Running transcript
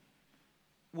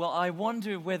Well, I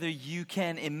wonder whether you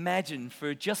can imagine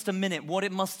for just a minute what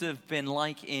it must have been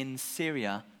like in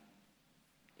Syria,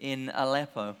 in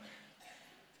Aleppo,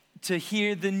 to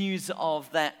hear the news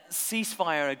of that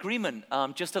ceasefire agreement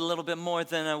just a little bit more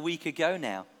than a week ago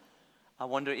now. I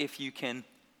wonder if you can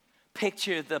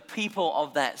picture the people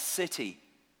of that city.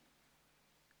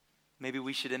 Maybe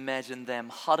we should imagine them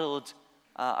huddled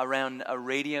around a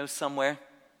radio somewhere,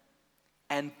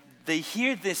 and they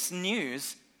hear this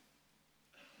news.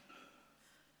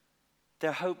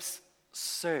 Their hopes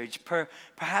surge.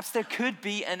 Perhaps there could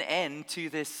be an end to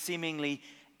this seemingly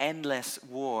endless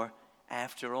war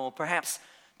after all. Perhaps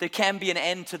there can be an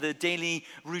end to the daily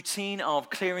routine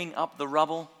of clearing up the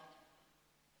rubble,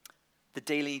 the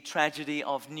daily tragedy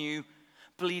of new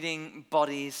bleeding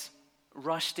bodies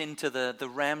rushed into the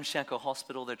ramshackle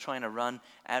hospital they're trying to run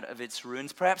out of its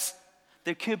ruins. Perhaps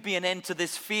there could be an end to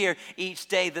this fear each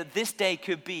day that this day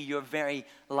could be your very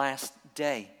last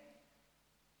day.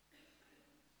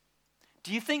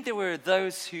 Do you think there were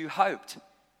those who hoped?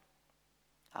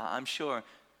 I'm sure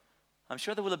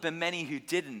there will have been many who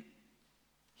didn't,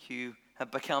 who have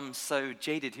become so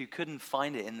jaded, who couldn't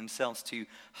find it in themselves to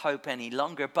hope any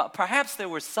longer. But perhaps there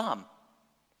were some.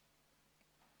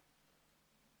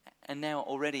 And now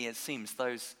already it seems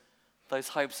those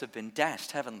hopes have been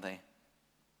dashed, haven't they?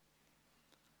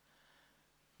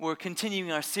 We're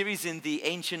continuing our series in the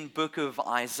ancient book of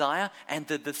Isaiah, and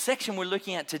the section we're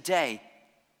looking at today,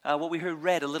 what we heard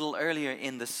read a little earlier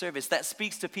in the service, that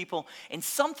speaks to people in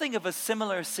something of a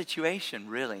similar situation,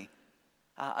 really.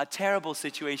 A terrible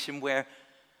situation where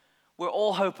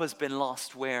all hope has been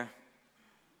lost, where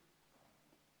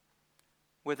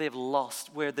they've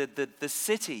lost, where the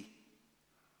city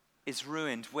is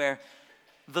ruined, where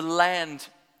the land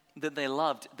that they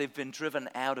loved, they've been driven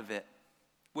out of it,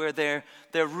 where their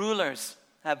rulers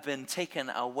have been taken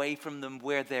away from them,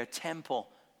 where their temple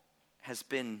has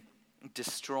been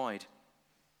destroyed.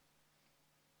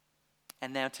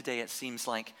 And now today it seems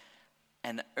like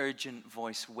an urgent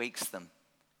voice wakes them.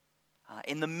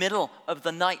 In the middle of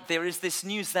the night, there is this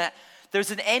news that there's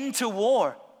an end to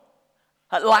war.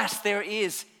 At last there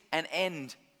is an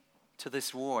end to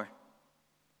this war.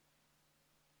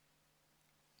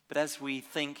 But as we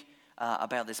think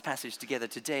about this passage together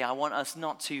today, I want us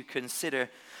not to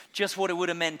consider just what it would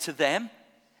have meant to them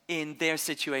in their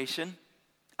situation.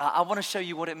 I want to show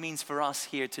you what it means for us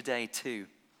here today too.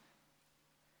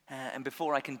 And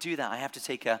before I can do that, I have to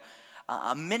take a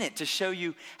minute to show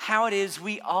you how it is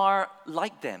we are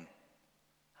like them.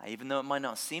 Even though it might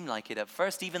not seem like it at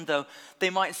first, even though they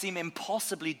might seem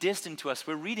impossibly distant to us,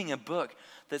 we're reading a book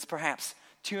that's perhaps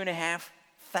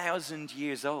 2,500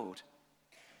 years old.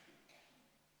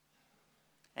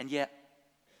 And yet,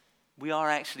 we are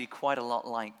actually quite a lot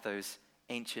like those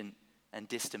ancient and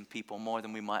distant people, more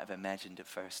than we might have imagined at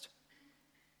first.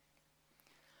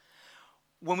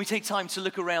 When we take time to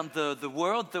look around the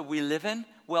world that we live in,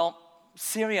 well,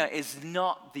 Syria is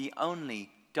not the only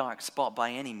dark spot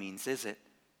by any means, is it?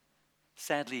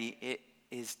 Sadly, it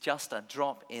is just a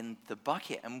drop in the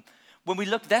bucket. And when we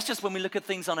look, that's just when we look at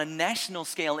things on a national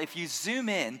scale. If you zoom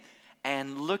in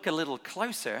and look a little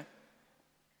closer,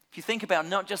 if you think about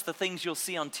not just the things you'll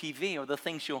see on TV or the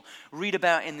things you'll read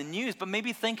about in the news, but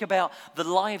maybe think about the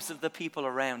lives of the people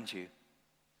around you,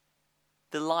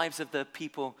 the lives of the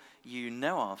people you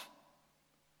know of,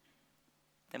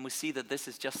 then we see that this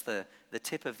is just the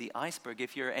tip of the iceberg.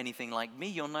 If you're anything like me,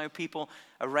 you'll know people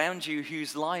around you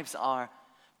whose lives are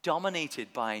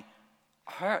dominated by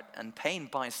hurt and pain,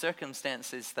 by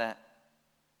circumstances that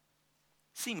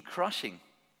seem crushing.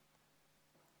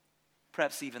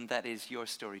 Perhaps even that is your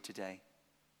story today.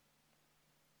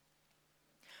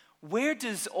 Where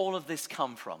does all of this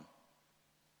come from?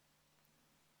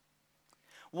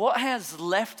 What has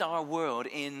left our world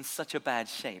in such a bad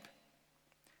shape?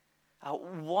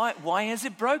 Why is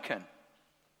it broken?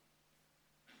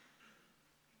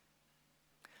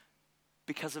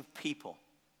 Because of people.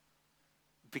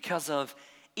 Because of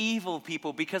evil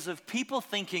people. Because of people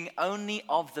thinking only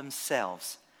of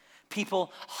themselves.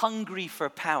 People hungry for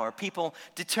power. People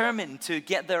determined to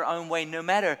get their own way no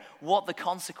matter what the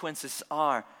consequences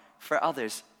are for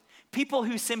others. People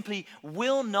who simply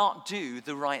will not do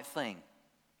the right thing.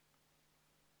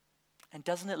 And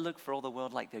doesn't it look for all the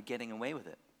world like they're getting away with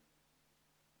it?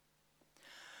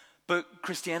 But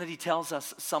Christianity tells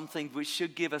us something which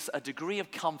should give us a degree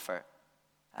of comfort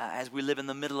as we live in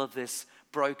the middle of this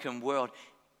broken world.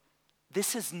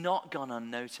 This has not gone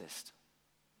unnoticed.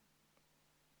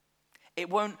 It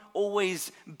won't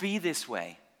always be this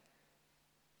way.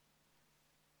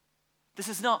 This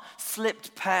has not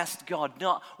slipped past God.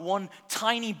 Not one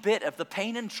tiny bit of the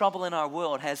pain and trouble in our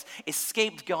world has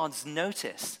escaped God's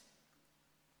notice.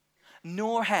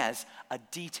 Nor has a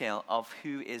detail of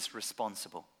who is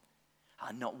responsible.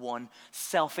 Not one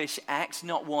selfish act,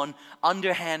 not one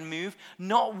underhand move,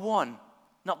 not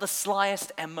the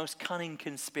slyest and most cunning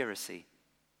conspiracy.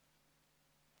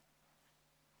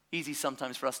 Easy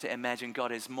sometimes for us to imagine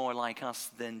God is more like us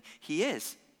than he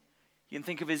is. You can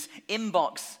think of his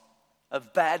inbox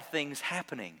of bad things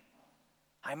happening.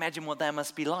 I imagine what that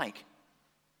must be like.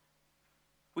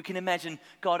 We can imagine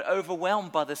God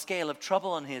overwhelmed by the scale of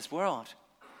trouble in his world.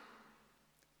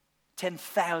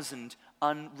 10,000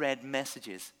 unread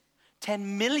messages.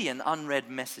 10 million unread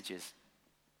messages.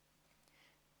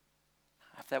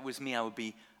 If that was me, I would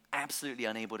be absolutely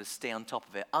unable to stay on top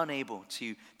of it, unable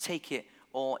to take it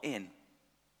all in.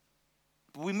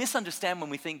 But we misunderstand when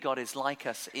we think God is like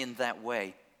us in that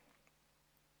way.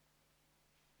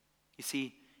 You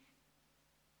see,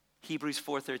 Hebrews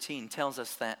 4:13 tells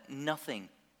us that nothing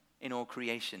in all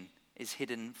creation is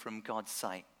hidden from God's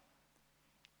sight.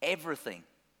 Everything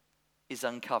is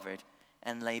uncovered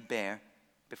and laid bare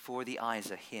before the eyes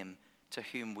of him to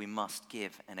whom we must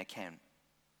give an account.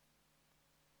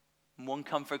 And one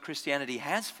comfort Christianity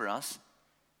has for us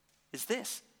is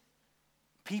this: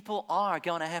 people are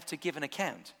going to have to give an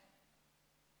account.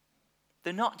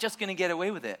 They're not just going to get away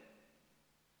with it.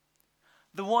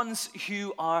 The ones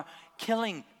who are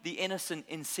killing the innocent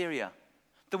in Syria,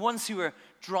 the ones who are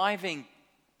driving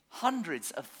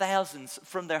hundreds of thousands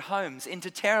from their homes into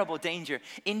terrible danger,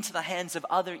 into the hands of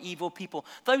other evil people,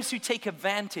 those who take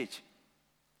advantage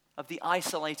of the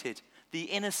isolated, the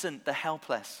innocent, the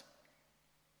helpless.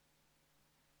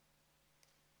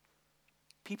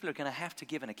 People are going to have to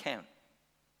give an account.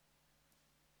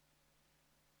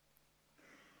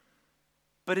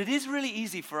 But it is really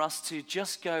easy for us to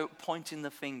just go pointing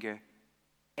the finger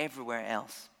everywhere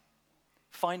else.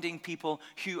 Finding people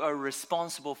who are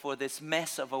responsible for this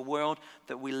mess of a world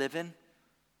that we live in.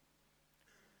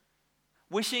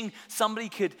 Wishing somebody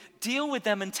could deal with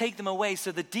them and take them away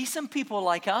so the decent people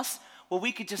like us, well,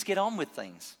 we could just get on with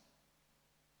things.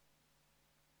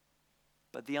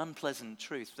 But the unpleasant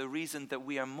truth, the reason that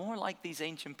we are more like these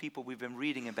ancient people we've been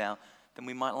reading about than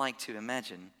we might like to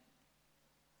imagine,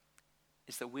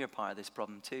 is that we're part of this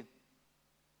problem too.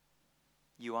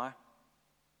 You are.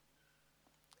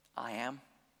 I am.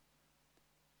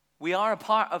 We are a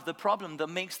part of the problem that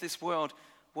makes this world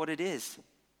what it is.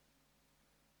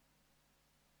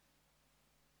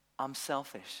 I'm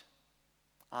selfish.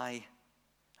 I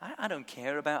don't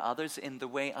care about others in the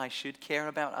way I should care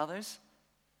about others.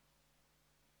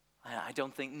 I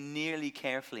don't think nearly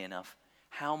carefully enough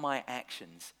how my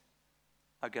actions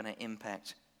are going to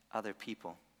impact other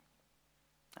people.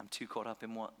 I'm too caught up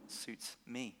in what suits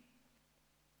me.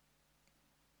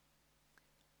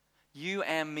 You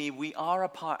and me, we are a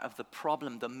part of the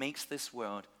problem that makes this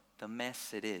world the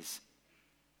mess it is.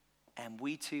 And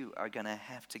we too are going to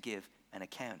have to give an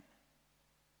account.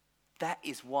 That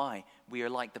is why we are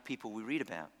like the people we read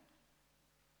about.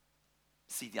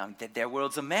 See, their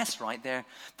world's a mess, right?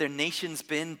 Their nation's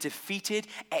been defeated,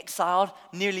 exiled,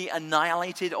 nearly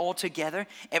annihilated altogether.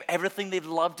 Everything they've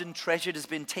loved and treasured has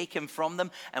been taken from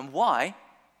them. And why?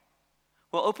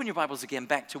 Well, open your Bibles again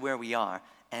back to where we are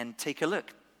and take a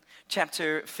look.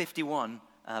 Chapter 51,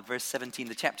 verse 17.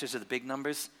 The chapters are the big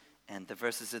numbers and the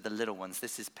verses are the little ones.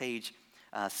 This is page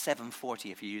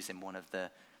 740 if you're using one of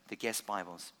the guest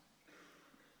Bibles.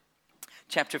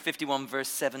 Chapter 51, verse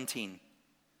 17.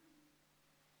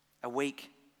 Awake,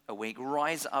 awake,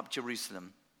 rise up,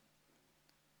 Jerusalem.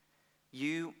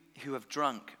 You who have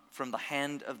drunk from the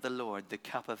hand of the Lord the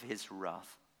cup of his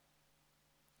wrath.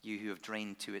 You who have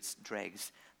drained to its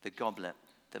dregs the goblet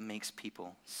that makes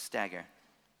people stagger.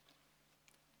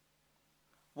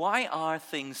 Why are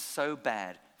things so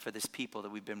bad for this people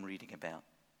that we've been reading about?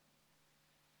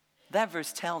 That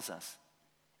verse tells us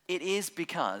it is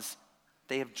because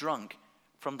they have drunk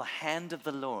from the hand of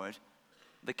the Lord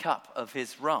the cup of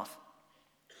his wrath.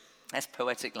 That's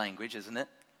poetic language, isn't it?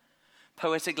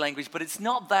 Poetic language, but it's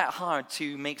not that hard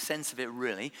to make sense of it,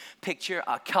 really. Picture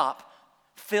a cup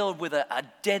filled with a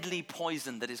deadly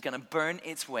poison that is going to burn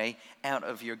its way out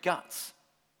of your guts.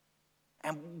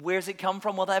 And where's it come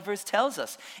from? Well, that verse tells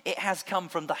us. It has come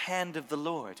from the hand of the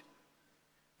Lord,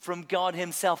 from God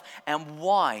himself. And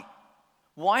why?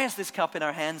 Why is this cup in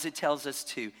our hands? It tells us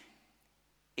to.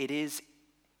 It is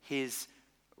his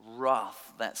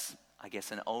wrath. That's, I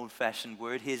guess, an old-fashioned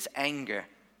word. His anger.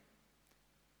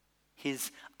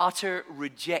 His utter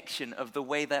rejection of the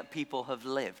way that people have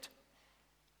lived.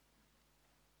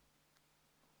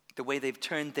 the way they've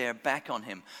turned their back on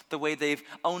him, the way they've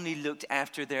only looked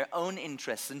after their own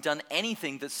interests and done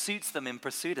anything that suits them in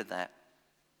pursuit of that.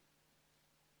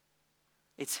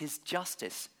 It's his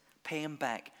justice paying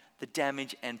back the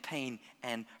damage and pain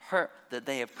and hurt that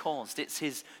they have caused. It's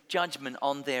his judgment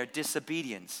on their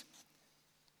disobedience.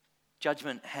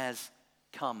 Judgment has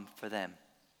come for them.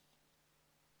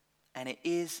 And it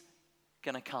is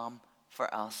going to come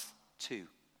for us too.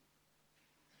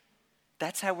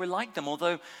 That's how we're like them.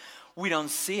 Although we don't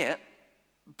see it,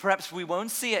 perhaps we won't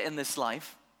see it in this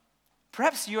life.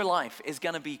 Perhaps your life is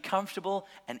going to be comfortable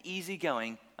and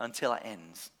easygoing until it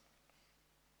ends.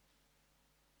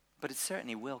 But it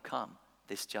certainly will come,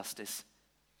 this justice.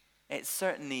 It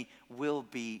certainly will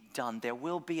be done. There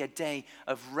will be a day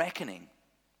of reckoning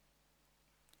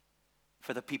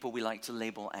for the people we like to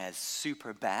label as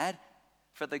super bad,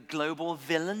 for the global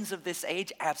villains of this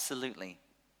age, absolutely.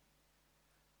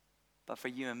 But for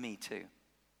you and me too.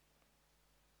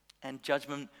 And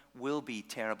judgment will be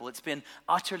terrible. It's been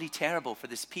utterly terrible for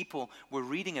this people we're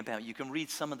reading about. You can read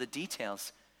some of the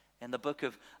details in the book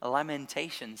of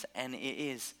Lamentations, and it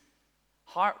is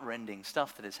heart-rending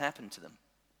stuff that has happened to them.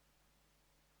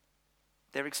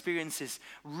 Their experience is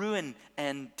ruin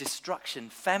and destruction,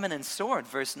 famine and sword,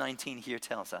 verse 19 here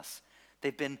tells us.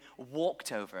 They've been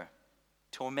walked over,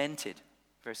 tormented,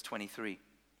 verse 23.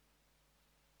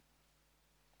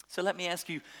 So let me ask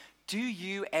you, do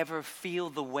you ever feel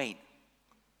the weight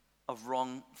of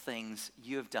wrong things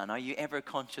you have done? Are you ever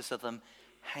conscious of them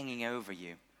hanging over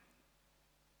you?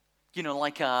 You know,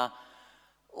 like a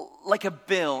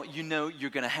bill you know you're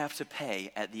going to have to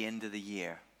pay at the end of the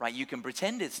year, right? You can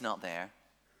pretend it's not there.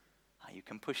 You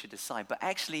can push it aside. But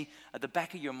actually, at the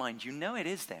back of your mind, you know it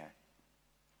is there.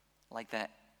 Like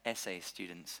that essay,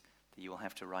 students, that you will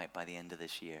have to write by the end of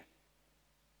this year.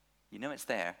 You know it's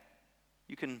there.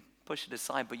 You can push it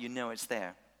aside, but you know it's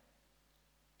there.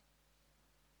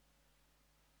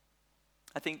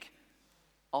 I think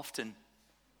often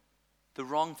the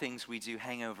wrong things we do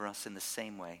hang over us in the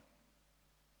same way.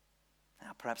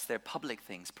 Now, perhaps they're public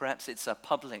things. Perhaps it's a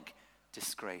public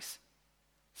disgrace.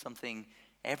 Something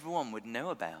everyone would know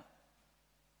about.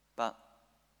 But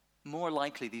more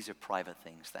likely, these are private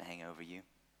things that hang over you.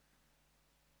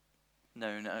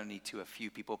 Known only to a few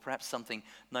people. Perhaps something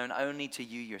known only to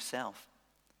you yourself.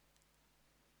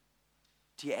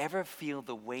 Do you ever feel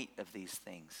the weight of these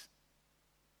things?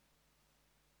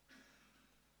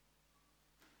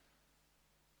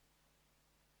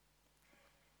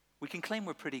 We can claim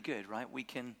we're pretty good, right? We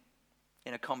can,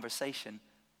 in a conversation,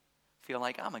 feel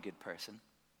like I'm a good person.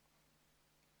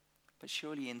 But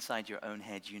surely inside your own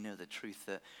head, you know the truth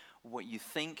that what you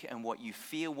think and what you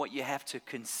feel, what you have to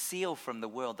conceal from the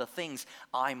world, the things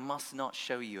I must not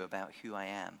show you about who I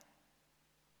am.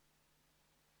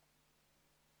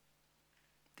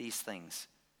 These things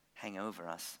hang over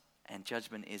us, and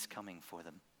judgment is coming for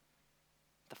them.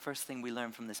 The first thing we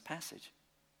learn from this passage.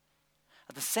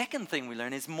 The second thing we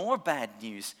learn is more bad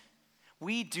news.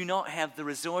 We do not have the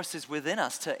resources within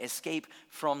us to escape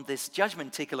from this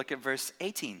judgment. Take a look at verse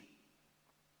 18.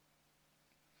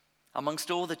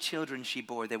 Amongst all the children she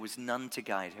bore, there was none to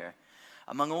guide her.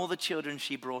 Among all the children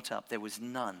she brought up, there was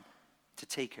none to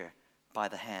take her by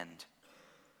the hand.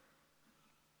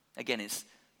 Again, it's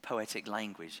poetic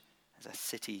language. As a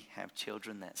city have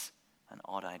children, that's an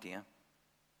odd idea.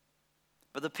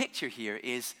 But the picture here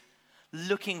is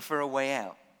looking for a way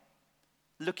out.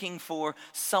 Looking for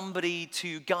somebody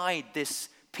to guide this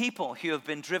people who have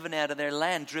been driven out of their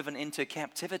land, driven into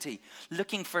captivity.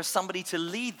 Looking for somebody to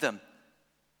lead them.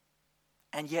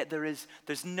 And yet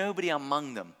there's nobody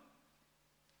among them.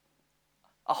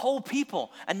 A whole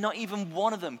people, and not even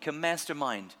one of them can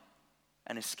mastermind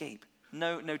and escape.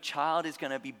 No child is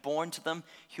going to be born to them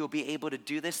who will be able to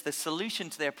do this. The solution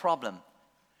to their problem,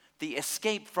 the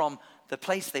escape from the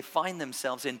place they find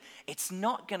themselves in, it's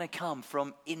not going to come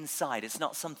from inside. It's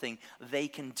not something they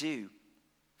can do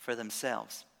for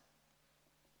themselves.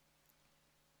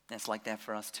 It's like that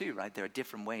for us too, right? There are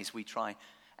different ways we try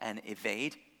and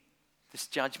evade this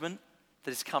judgment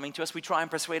that is coming to us. We try and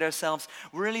persuade ourselves,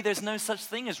 really there's no such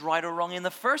thing as right or wrong in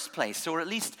the first place, or at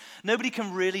least nobody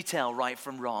can really tell right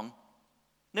from wrong.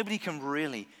 Nobody can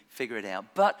really figure it out.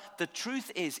 But the truth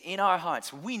is, in our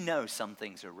hearts, we know some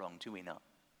things are wrong, do we not?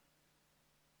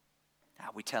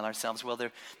 We tell ourselves, well,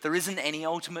 there isn't any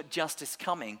ultimate justice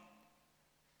coming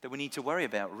that we need to worry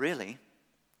about, really.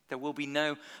 There will be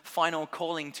no final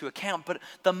calling to account. But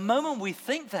the moment we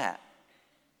think that,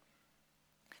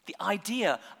 the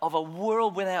idea of a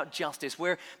world without justice,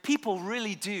 where people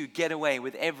really do get away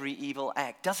with every evil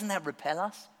act, doesn't that repel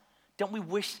us? Don't we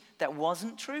wish that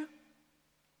wasn't true?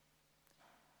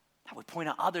 We point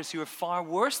out others who are far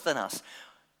worse than us.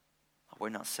 We're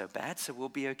not so bad, so we'll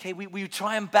be okay. We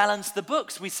try and balance the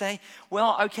books. We say,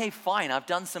 well, okay, fine, I've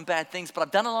done some bad things, but I've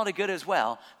done a lot of good as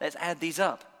well. Let's add these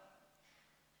up.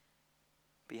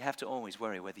 But you have to always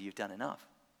worry whether you've done enough.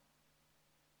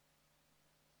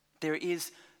 There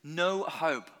is no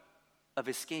hope of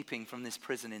escaping from this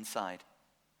prison inside.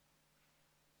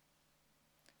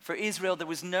 For Israel, there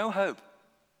was no hope.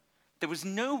 There was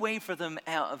no way for them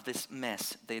out of this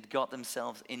mess they had got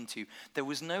themselves into. There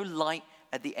was no light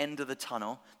at the end of the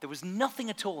tunnel. There was nothing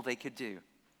at all they could do. And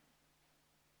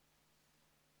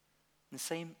the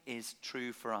same is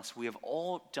true for us. We have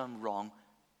all done wrong.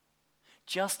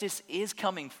 Justice is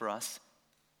coming for us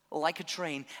like a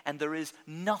train, and there is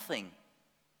nothing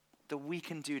that we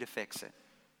can do to fix it.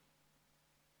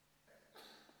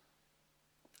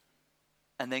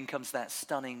 And then comes that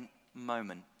stunning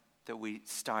moment that we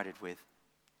started with.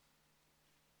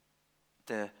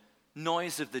 The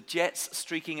noise of the jets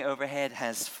streaking overhead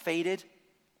has faded,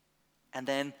 and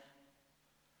then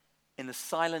in the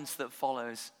silence that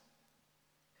follows,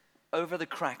 over the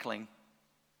crackling,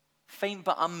 faint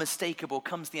but unmistakable,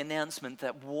 comes the announcement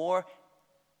that war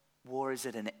is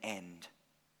at an end.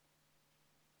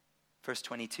 Verse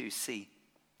 22, see,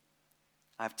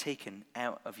 I've taken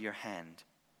out of your hand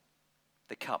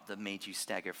the cup that made you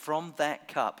stagger. From that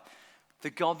cup, the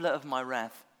goblet of my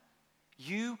wrath,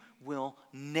 you will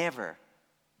never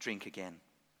drink again.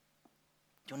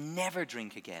 You'll never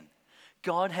drink again.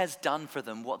 God has done for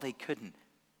them what they couldn't.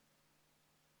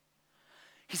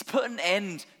 He's put an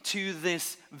end to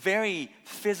this very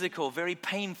physical, very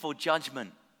painful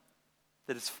judgment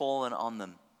that has fallen on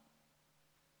them.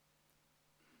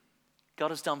 God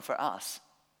has done for us,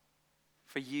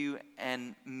 for you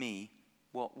and me,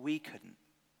 what we couldn't.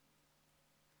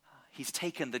 He's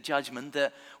taken the judgment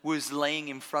that was laying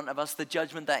in front of us, the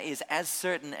judgment that is as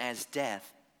certain as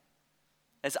death,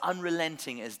 as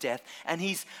unrelenting as death, and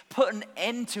he's put an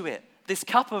end to it. This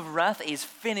cup of wrath is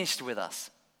finished with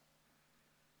us.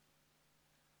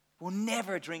 We'll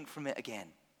never drink from it again.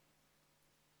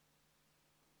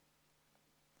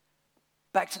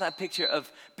 Back to that picture of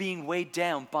being weighed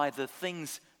down by the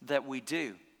things that we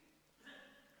do,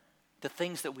 the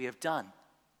things that we have done.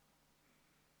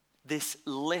 This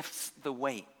lifts the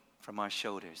weight from our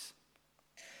shoulders.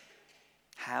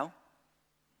 How?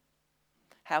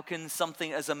 How can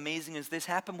something as amazing as this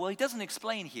happen? Well, he doesn't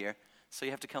explain here, so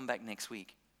you have to come back next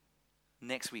week.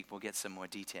 Next week we'll get some more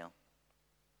detail.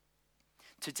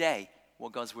 Today,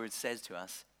 what God's word says to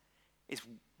us is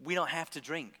we don't have to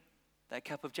drink that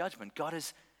cup of judgment. God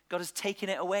has taken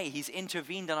it away. He's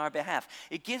intervened on our behalf.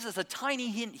 It gives us a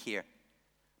tiny hint here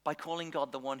by calling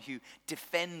God the one who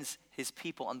defends his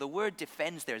people. And the word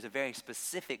defends there is a very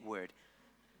specific word.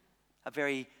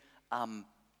 It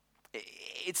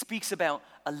speaks about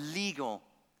a legal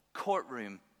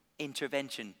courtroom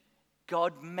intervention.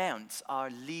 God mounts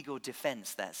our legal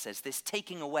defense, that says. This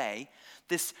taking away,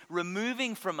 this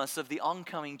removing from us of the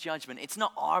oncoming judgment. It's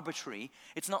not arbitrary.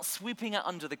 It's not sweeping it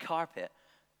under the carpet.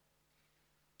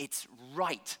 It's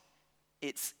right.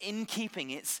 It's in keeping.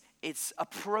 It's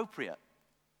appropriate.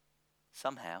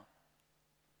 Somehow.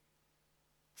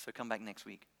 So come back next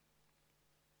week.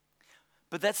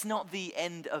 But that's not the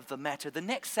end of the matter. The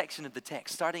next section of the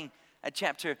text, starting at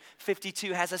chapter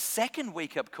 52, has a second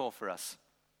wake-up call for us.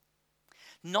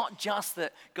 Not just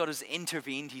that God has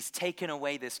intervened, he's taken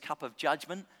away this cup of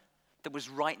judgment that was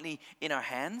rightly in our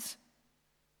hands.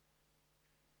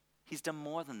 He's done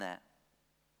more than that.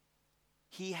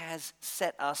 He has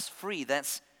set us free.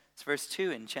 That's verse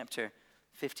 2 in chapter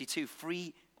 52.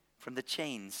 Free from the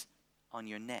chains on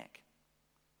your neck.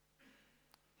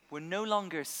 We're no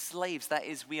longer slaves. That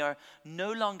is, we are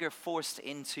no longer forced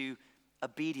into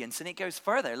obedience. And it goes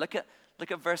further. Look at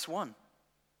verse 1.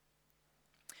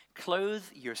 Clothe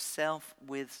yourself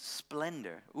with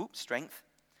splendor. Strength.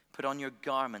 Put on your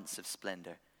garments of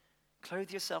splendor.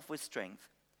 Clothe yourself with strength.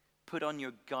 Put on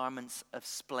your garments of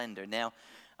splendor. Now,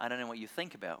 I don't know what you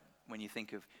think about when you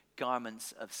think of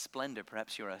garments of splendor.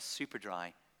 Perhaps you're a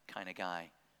Superdry kind of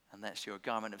guy, and that's your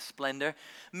garment of splendor.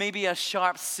 Maybe a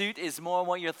sharp suit is more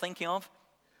what you're thinking of.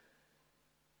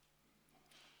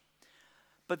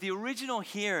 But the original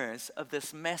hearers of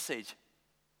this message,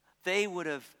 they would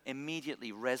have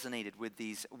immediately resonated with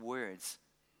these words.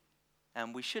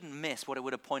 And we shouldn't miss what it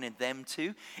would have pointed them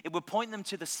to. It would point them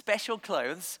to the special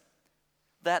clothes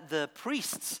that the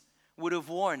priests would have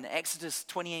worn. Exodus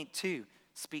 28:2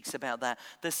 speaks about that.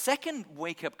 The second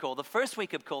wake-up call, the first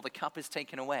wake-up call, the cup is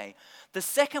taken away. The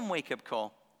second wake-up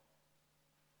call,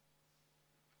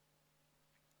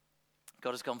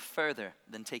 God has gone further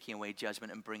than taking away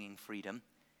judgment and bringing freedom.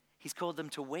 He's called them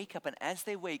to wake up, and as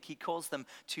they wake, he calls them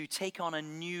to take on a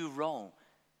new role.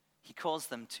 He calls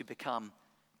them to become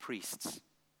priests.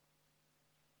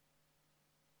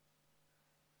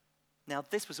 Now,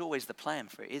 this was always the plan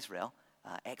for Israel.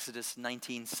 Exodus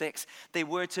 19:6. They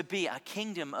were to be a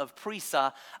kingdom of priests,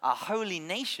 a holy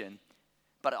nation,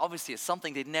 but obviously it's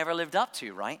something they'd never lived up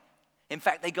to, right? In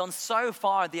fact, they'd gone so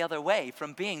far the other way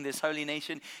from being this holy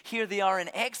nation. Here they are in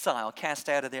exile, cast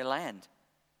out of their land.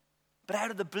 But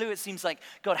out of the blue, it seems like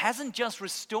God hasn't just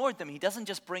restored them. He doesn't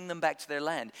just bring them back to their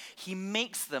land. He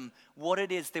makes them what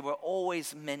it is they were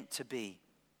always meant to be.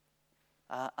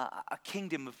 A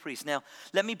kingdom of priests. Now,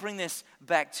 let me bring this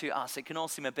back to us. It can all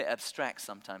seem a bit abstract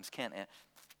sometimes, can't it?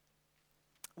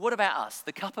 What about us?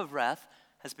 The cup of wrath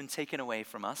has been taken away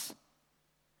from us.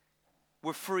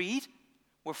 We're freed.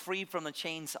 We're freed from the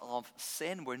chains of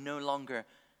sin. We're no longer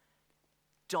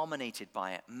dominated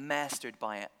by it, mastered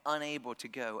by it, unable to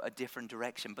go a different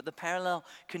direction. But the parallel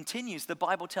continues. The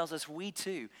Bible tells us we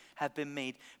too have been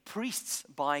made priests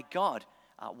by God.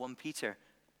 1 Peter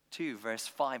 2 verse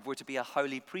 5, we're to be a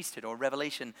holy priesthood. Or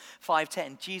Revelation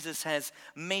 5:10, Jesus has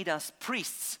made us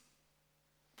priests.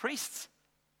 Priests.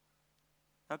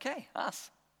 Okay,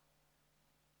 us.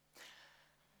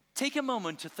 Take a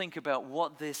moment to think about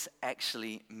what this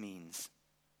actually means.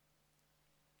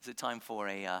 Is it time for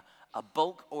a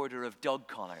bulk order of dog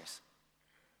collars?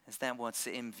 Is that what's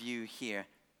in view here?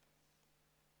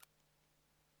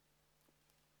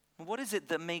 What is it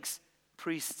that makes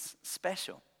priests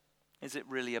special? Is it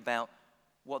really about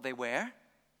what they wear?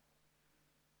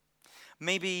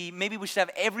 Maybe we should have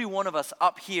every one of us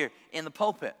up here in the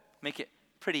pulpit. Make it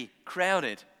pretty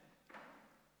crowded.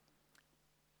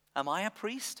 Am I a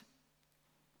priest?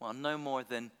 Well, no more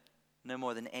than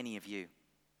any of you.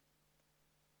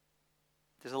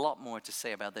 There's a lot more to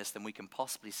say about this than we can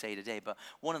possibly say today, but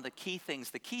one of the key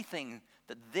thing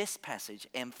that this passage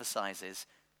emphasizes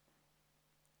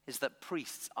is that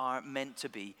priests are meant to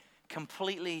be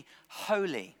completely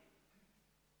holy.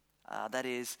 That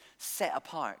is, set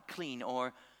apart, clean,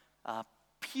 or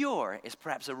pure is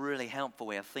perhaps a really helpful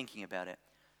way of thinking about it.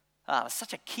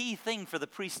 Such a key thing for the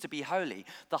priest to be holy.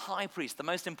 The high priest, the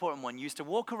most important one, used to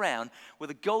walk around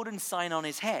with a golden sign on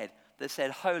his head that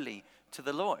said, "Holy to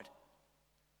the Lord."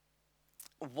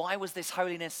 Why was this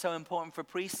holiness so important for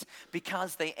priests?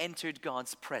 Because they entered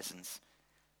God's presence.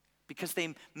 Because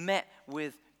they met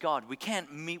with God. We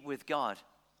can't meet with God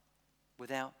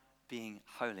without being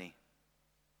holy.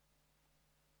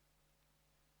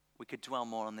 We could dwell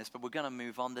more on this, but we're going to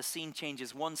move on. The scene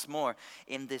changes once more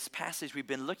in this passage we've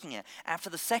been looking at.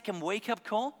 After the second wake-up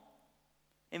call,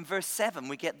 in verse 7,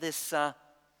 we get this,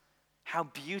 how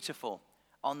beautiful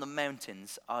on the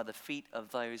mountains are the feet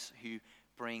of those who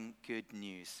bring good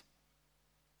news.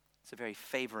 It's a very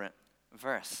favorite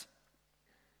verse.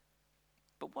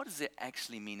 But what does it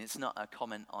actually mean? It's not a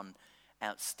comment on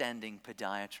outstanding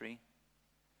podiatry,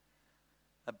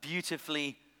 a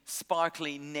beautifully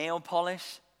sparkly nail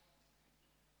polish.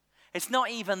 It's not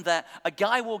even that a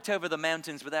guy walked over the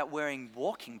mountains without wearing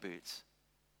walking boots.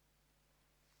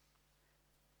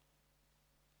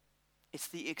 It's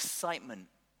the excitement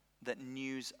that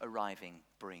news arriving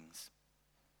brings.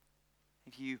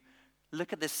 If you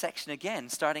look at this section again,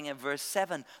 starting at verse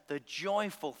 7, the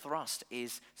joyful thrust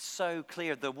is so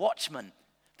clear. The watchmen,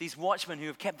 these watchmen who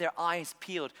have kept their eyes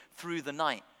peeled through the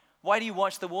night. Why do you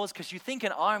watch the walls? Because you think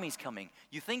an army's coming.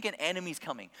 You think an enemy's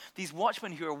coming. These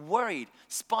watchmen who are worried,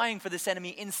 spying for this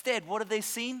enemy, instead, what have they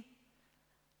seen?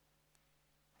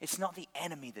 It's not the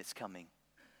enemy that's coming.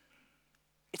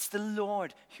 It's the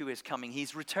Lord who is coming.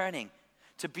 He's returning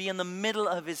to be in the middle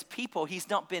of his people. He's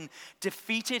not been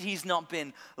defeated. He's not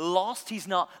been lost. He's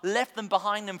not left them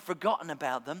behind and forgotten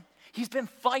about them. He's been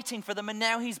fighting for them, and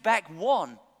now he's back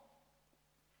won.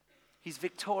 He's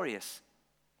victorious.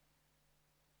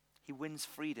 He wins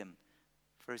freedom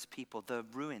for his people. The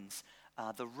ruins,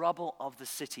 the rubble of the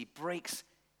city breaks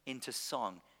into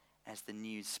song as the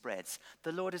news spreads.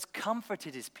 The Lord has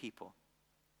comforted his people.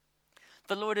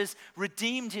 The Lord has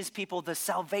redeemed his people. The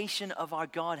salvation of our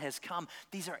God has come.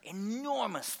 These are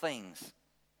enormous things.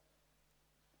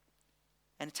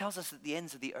 And it tells us that the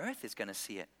ends of the earth is going to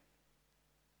see it.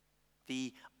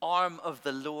 The arm of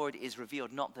the Lord is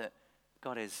revealed. Not that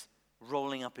God is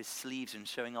rolling up his sleeves and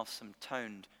showing off some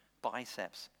toned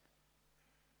biceps.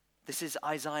 This is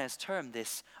Isaiah's term,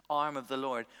 this arm of the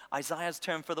Lord. Isaiah's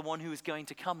term for the one who is going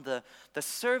to come, the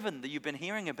servant that you've been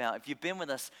hearing about. If you've been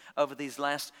with us over these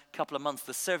last couple of months,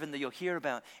 the servant that you'll hear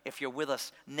about if you're with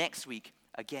us next week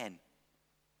again.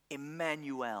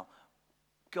 Emmanuel,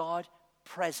 God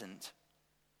present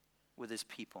with his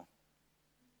people.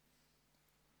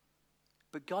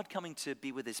 But God coming to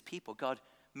be with his people, God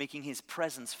making his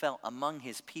presence felt among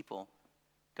his people,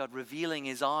 God revealing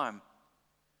his arm,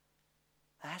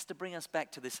 that has to bring us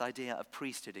back to this idea of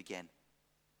priesthood again.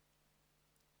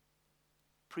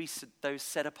 Priests, those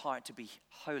set apart to be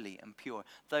holy and pure,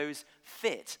 those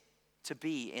fit to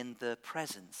be in the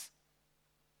presence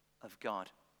of God.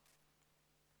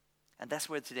 And that's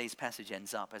where today's passage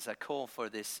ends up, as a call for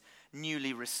this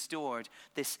newly restored,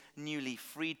 this newly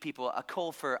freed people, a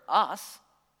call for us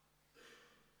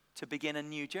to begin a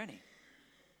new journey.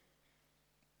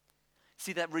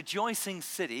 See, that rejoicing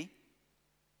city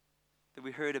that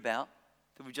we heard about,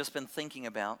 that we've just been thinking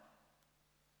about,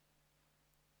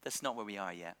 that's not where we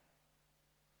are yet.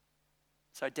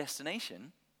 It's our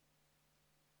destination.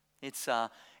 It's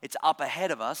up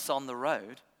ahead of us on the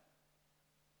road,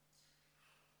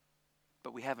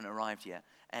 but we haven't arrived yet.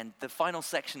 And the final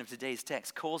section of today's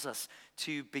text calls us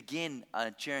to begin a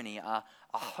journey, a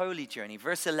holy journey.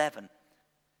 Verse 11,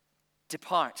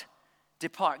 depart,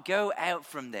 go out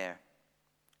from there.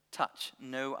 Touch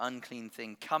no unclean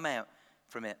thing. Come out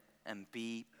from it and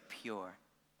be pure.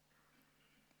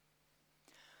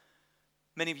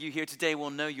 Many of you here today will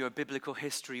know your biblical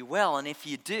history well, and if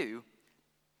you do,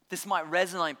 this might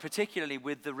resonate particularly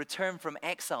with the return from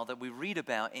exile that we read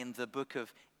about in the book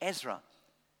of Ezra.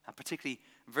 And particularly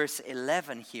verse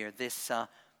 11 here, this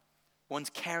one's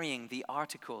carrying the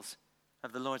articles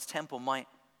of the Lord's temple might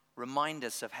remind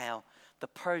us of how the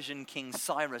Persian king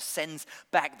Cyrus sends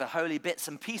back the holy bits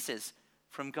and pieces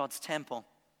from God's temple,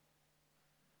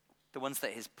 the ones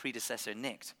that his predecessor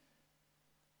nicked.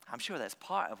 I'm sure that's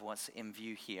part of what's in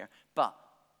view here, but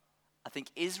I think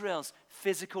Israel's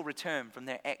physical return from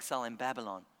their exile in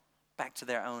Babylon back to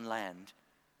their own land,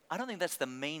 I don't think that's the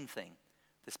main thing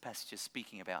this passage is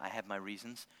speaking about. I have my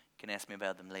reasons. You can ask me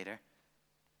about them later.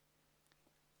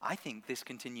 I think this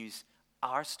continues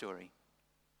our story,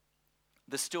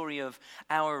 the story of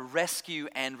our rescue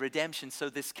and redemption. So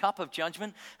this cup of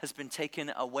judgment has been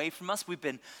taken away from us. We've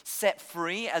been set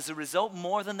free as a result.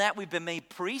 More than that, we've been made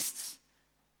priests.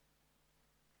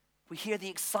 We hear the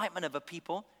excitement of a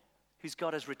people whose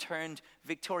God has returned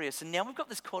victorious. And now we've got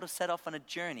this call to set off on a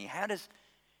journey. How does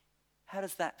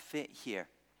that fit here?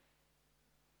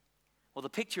 Well, the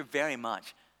picture very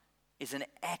much is an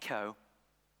echo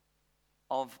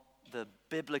of the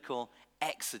biblical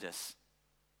Exodus.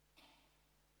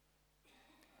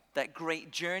 That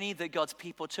great journey that God's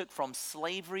people took from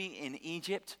slavery in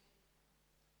Egypt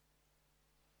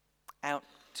out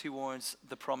towards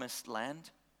the promised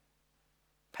land,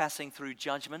 passing through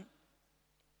judgment.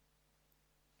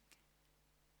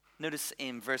 Notice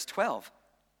in verse 12,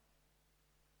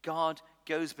 God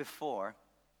goes before.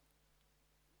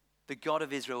 The God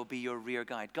of Israel will be your rear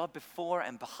guide. God before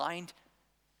and behind,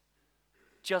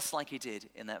 just like he did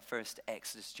in that first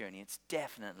Exodus journey. It's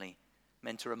definitely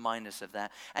meant to remind us of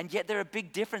that. And yet there are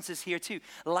big differences here too.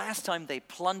 Last time they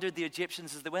plundered the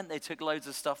Egyptians as they went. They took loads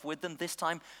of stuff with them. This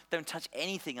time, don't touch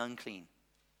anything unclean.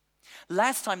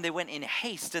 Last time they went in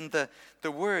haste, and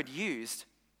the word used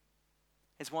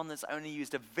is one that's only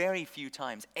used a very few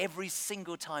times. Every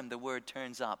single time the word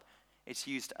turns up, it's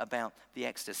used about the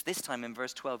Exodus. This time in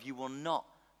verse 12, you will not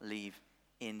leave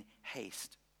in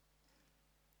haste.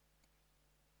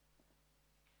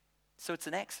 So it's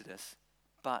an Exodus,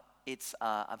 but it's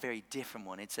a very different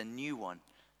one. It's a new one.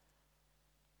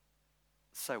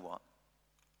 So what?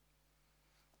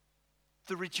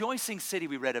 The rejoicing city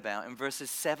we read about in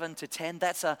verses 7 to 10,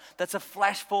 that's a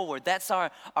flash forward. That's our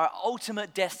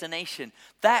ultimate destination.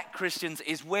 That, Christians,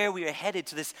 is where we are headed,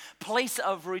 to this place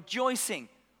of rejoicing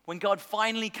when God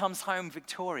finally comes home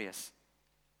victorious.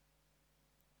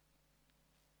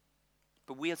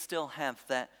 But we still have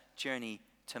that journey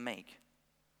to make.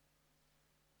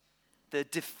 The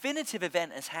definitive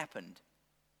event has happened.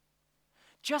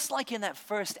 Just like in that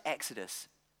first Exodus,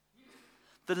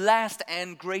 the last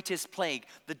and greatest plague,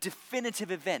 the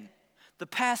definitive event, the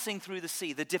passing through the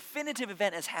sea, the definitive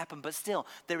event has happened, but still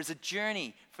there is a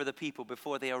journey for the people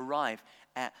before they arrive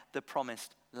at the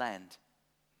promised land.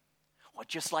 Or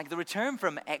just like the return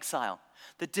from exile,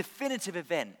 the definitive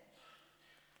event,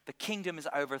 the kingdom is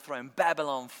overthrown,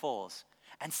 Babylon falls,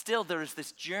 and still there is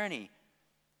this journey.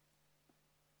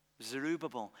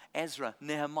 Zerubbabel, Ezra,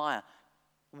 Nehemiah,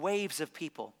 waves of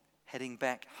people heading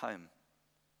back home.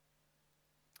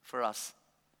 For us,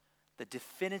 the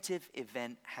definitive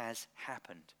event has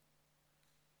happened.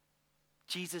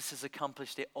 Jesus has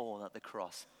accomplished it all at the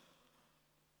cross.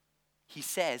 He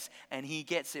says, and he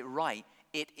gets it right,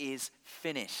 it is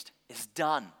finished. It's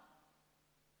done.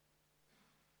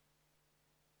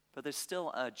 But there's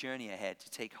still a journey ahead to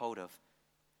take hold of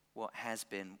what has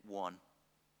been won.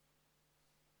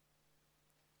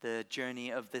 the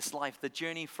journey of this life, the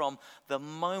journey from the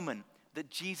moment that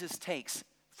Jesus takes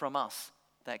from us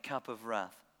that cup of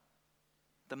wrath,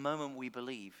 the moment we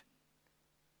believe,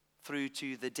 through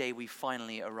to the day we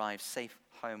finally arrive safe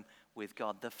home with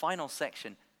God. The final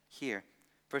section here,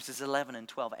 verses 11 and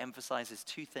 12, emphasizes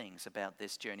two things about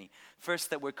this journey. First,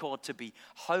 that we're called to be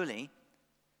holy,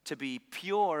 to be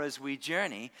pure as we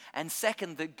journey, and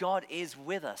second, that God is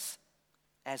with us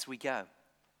as we go.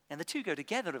 And the two go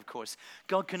together, of course.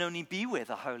 God can only be with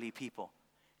a holy people.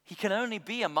 He can only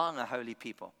be among a holy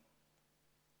people.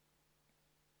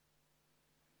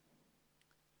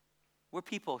 We're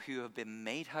people who have been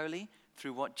made holy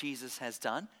through what Jesus has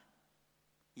done.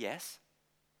 Yes.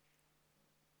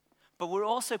 But we're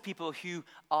also people who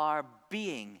are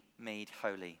being made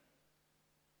holy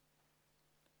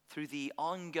through the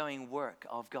ongoing work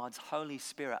of God's Holy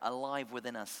Spirit alive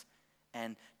within us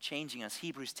and changing us.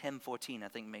 Hebrews 10:14, I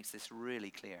think, makes this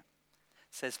really clear.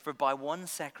 It says, "For by one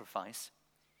sacrifice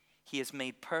he has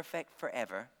made perfect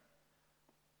forever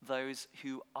those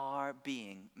who are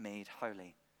being made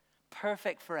holy."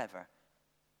 Perfect forever,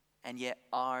 and yet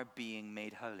are being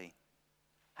made holy.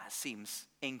 That seems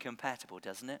incompatible,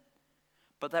 doesn't it?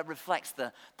 But that reflects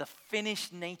the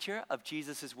finished nature of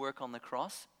Jesus' work on the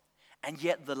cross, and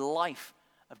yet the life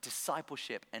of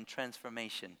discipleship and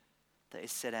transformation that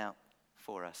is set out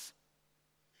for us.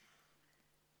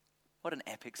 What an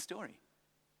epic story.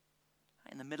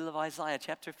 In the middle of Isaiah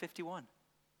chapter 51.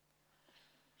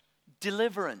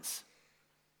 Deliverance,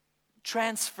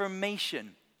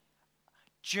 transformation,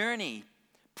 journey,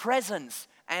 presence,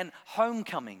 and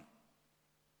homecoming.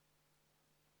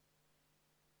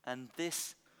 And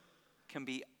this can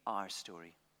be our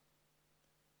story.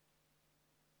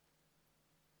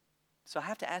 So I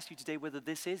have to ask you today whether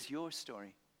this is your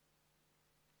story,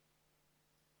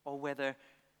 or whether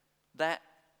that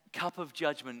cup of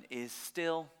judgment is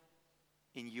still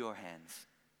in your hands.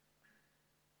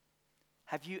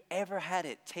 Have you ever had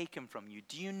it taken from you?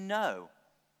 Do you know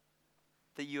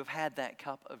that you have had that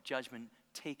cup of judgment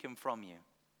taken from you?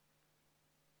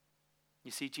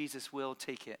 You see, Jesus will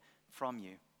take it from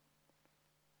you.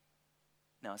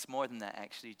 Now, it's more than that,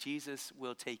 actually. Jesus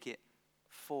will take it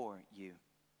for you.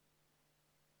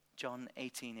 John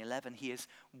 18:11, he is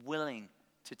willing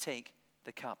to take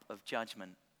the cup of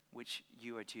judgment which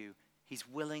you are due. He's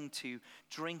willing to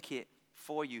drink it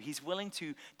for you. He's willing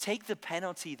to take the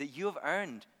penalty that you have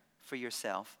earned for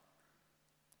yourself.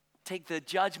 Take the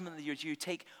judgment that you're due.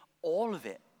 Take all of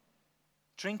it.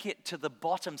 Drink it to the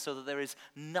bottom so that there is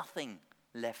nothing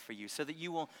left for you, so that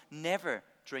you will never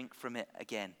drink from it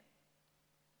again.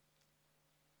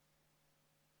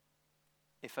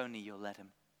 If only you'll let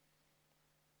him.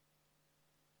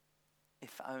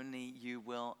 If only you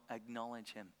will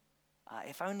acknowledge him.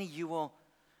 If only you will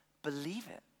believe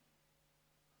it.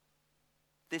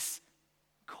 This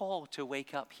call to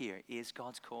wake up here is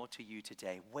God's call to you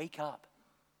today. Wake up.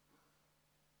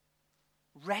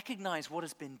 Recognize what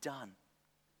has been done.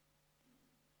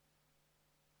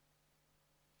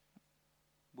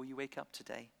 Will you wake up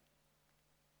today?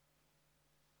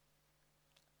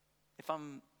 If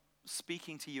I'm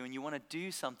speaking to you and you want to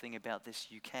do something about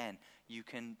this, you can. You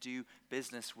can do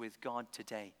business with God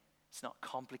today. It's not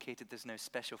complicated. There's no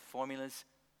special formulas.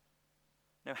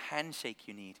 No handshake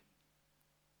you need.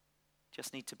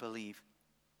 Just need to believe.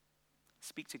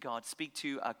 Speak to God. Speak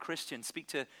to a Christian. Speak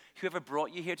to whoever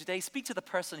brought you here today. Speak to the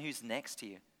person who's next to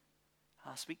you.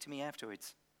 Speak to me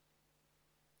afterwards.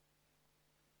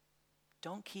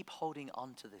 Don't keep holding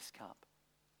on to this cup.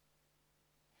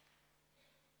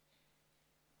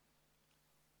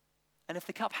 And if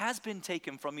the cup has been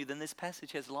taken from you, then this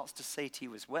passage has lots to say to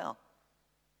you as well.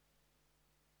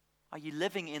 Are you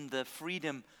living in the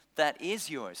freedom that is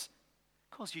yours?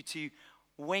 It calls you to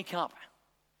wake up,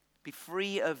 be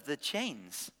free of the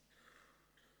chains.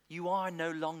 You are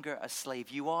no longer a slave.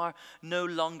 You are no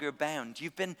longer bound.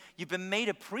 You've been made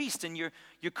a priest, and you're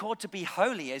called to be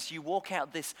holy as you walk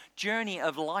out this journey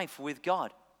of life with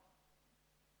God.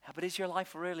 But is your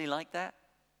life really like that?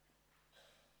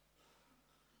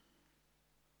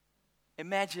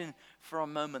 Imagine for a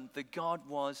moment that God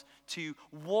was to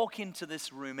walk into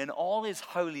this room in all his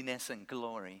holiness and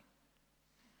glory.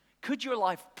 Could your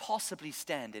life possibly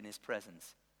stand in his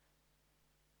presence?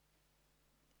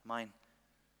 Mine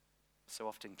so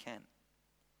often can.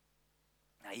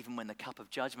 Now, even when the cup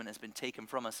of judgment has been taken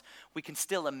from us, we can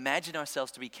still imagine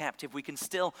ourselves to be captive. We can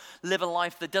still live a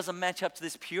life that doesn't match up to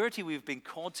this purity we've been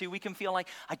called to. We can feel like,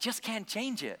 I just can't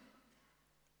change it.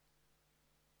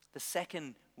 The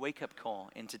second wake-up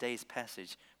call in today's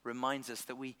passage reminds us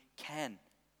that we can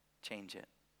change it.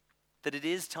 That it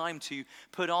is time to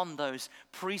put on those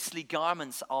priestly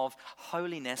garments of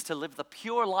holiness to live the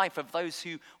pure life of those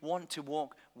who want to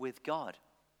walk with God.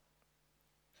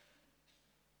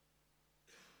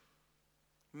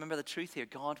 Remember the truth here.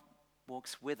 God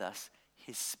walks with us.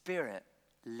 His Spirit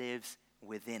lives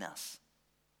within us.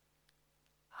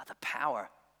 The power,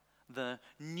 the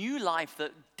new life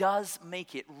that does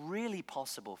make it really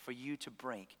possible for you to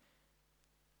break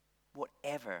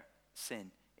whatever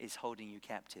sin is holding you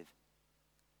captive.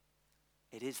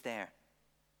 It is there.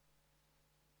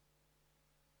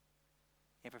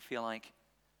 You ever feel like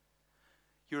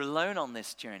you're alone on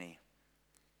this journey?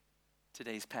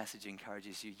 Today's passage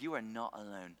encourages you. You are not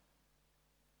alone.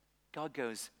 God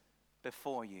goes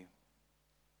before you.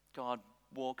 God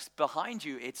walks behind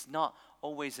you. It's not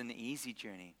always an easy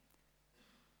journey,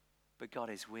 but God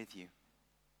is with you.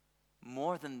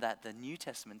 More than that, the New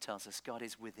Testament tells us God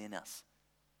is within us.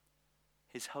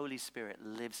 His Holy Spirit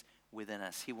lives within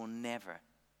us. He will never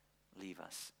leave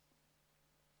us.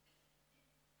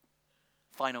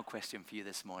 Final question for you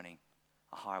this morning,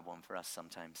 a hard one for us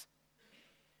sometimes.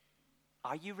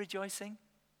 Are you rejoicing?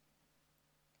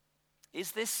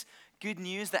 Is this good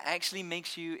news that actually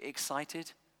makes you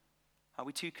excited? Are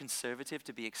we too conservative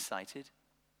to be excited?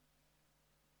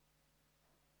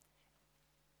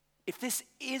 If this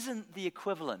isn't the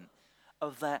equivalent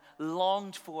of that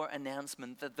longed for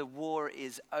announcement that the war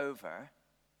is over,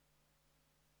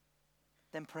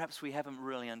 then perhaps we haven't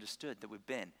really understood that we've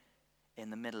been in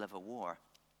the middle of a war.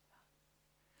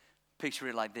 Picture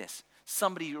it like this.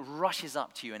 Somebody rushes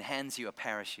up to you and hands you a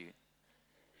parachute.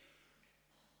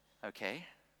 Okay,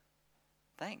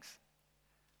 thanks,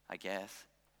 I guess.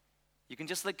 You can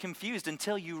just look confused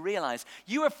until you realize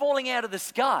you are falling out of the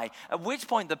sky, at which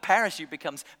point the parachute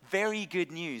becomes very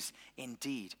good news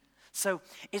indeed. So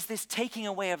is this taking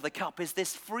away of the cup? Is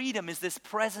this freedom? Is this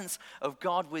presence of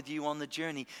God with you on the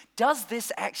journey? Does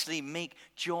this actually make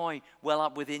joy well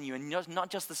up within you? And not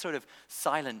just the sort of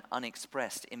silent,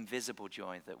 unexpressed, invisible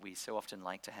joy that we so often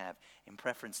like to have in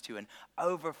preference to an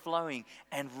overflowing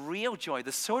and real joy.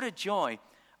 The sort of joy,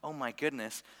 oh my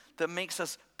goodness, that makes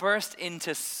us burst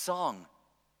into song.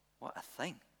 What a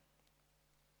thing.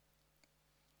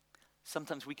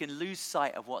 Sometimes we can lose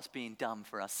sight of what's being done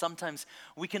for us. Sometimes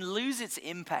we can lose its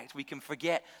impact. We can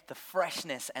forget the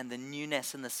freshness and the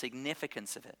newness and the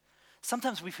significance of it.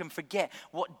 Sometimes we can forget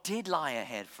what did lie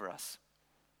ahead for us.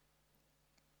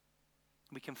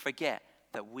 We can forget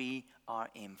that we are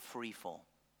in free fall.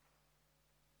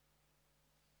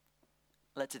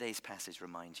 Let today's passage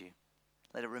remind you.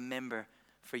 Let it remember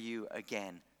for you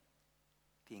again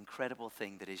the incredible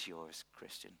thing that is yours,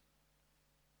 Christian.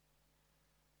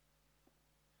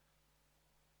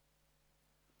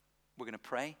 We're going to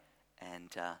pray, and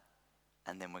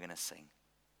then we're going to sing.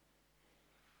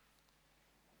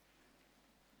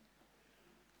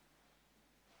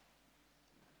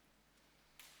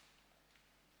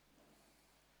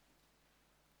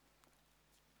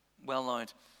 Well,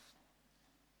 Lord,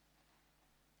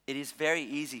 it is very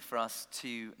easy for us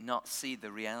to not see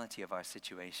the reality of our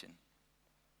situation,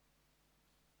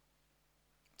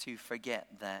 to forget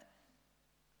that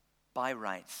by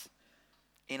rights,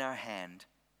 in our hand,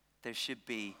 there should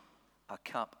be a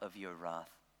cup of your wrath.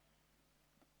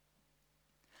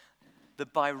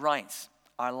 That by rights,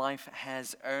 our life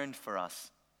has earned for us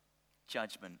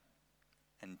judgment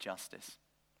and justice.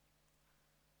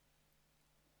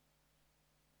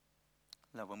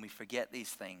 Lord, when we forget these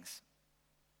things,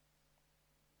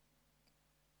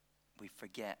 we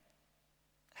forget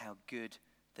how good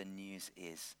the news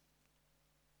is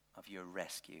of your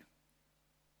rescue.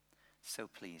 So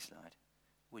please, Lord,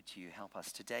 would you help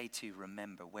us today to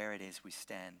remember where it is we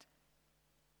stand,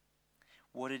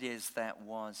 what it is that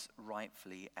was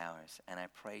rightfully ours. And I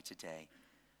pray today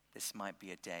this might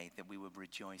be a day that we would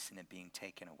rejoice in it being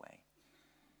taken away.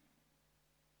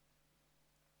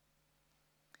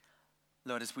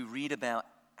 Lord, as we read about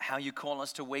how you call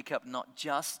us to wake up not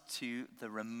just to the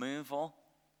removal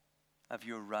of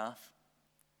your wrath,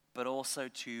 but also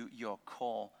to your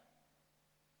call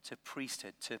to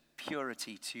priesthood, to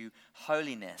purity, to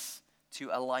holiness, to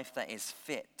a life that is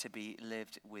fit to be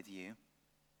lived with you.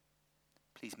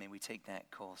 Please may we take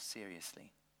that call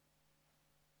seriously.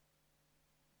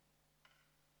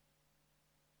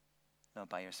 Lord,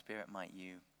 by your Spirit might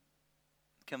you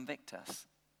convict us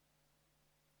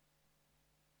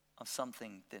of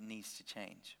something that needs to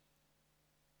change.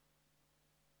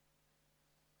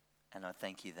 And I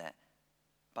thank you that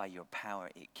by your power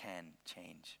it can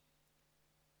change.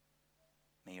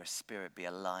 May your Spirit be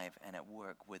alive and at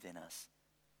work within us,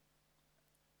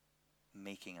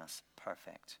 making us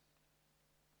perfect.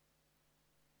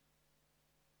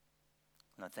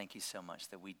 Lord, thank you so much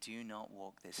that we do not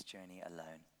walk this journey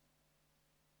alone.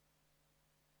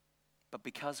 But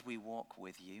because we walk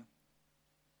with you,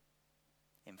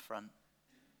 in front,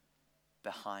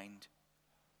 behind,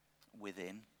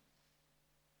 within,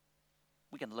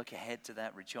 we can look ahead to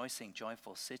that rejoicing,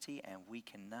 joyful city, and we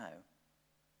can know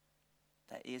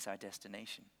that is our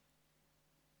destination.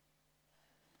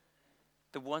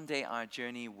 That one day our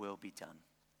journey will be done.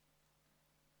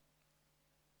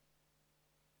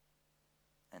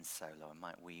 And so, Lord,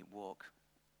 might we walk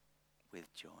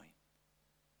with joy.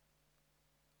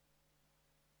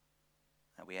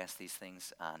 And we ask these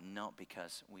things not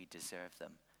because we deserve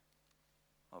them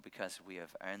or because we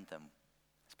have earned them.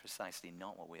 It's precisely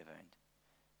not what we have earned.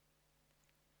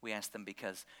 We ask them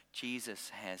because Jesus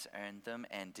has earned them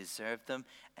and deserved them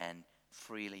and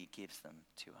freely gives them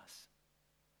to us.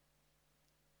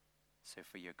 So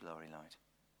for your glory, Lord,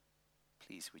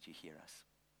 please would you hear us.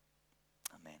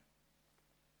 Amen.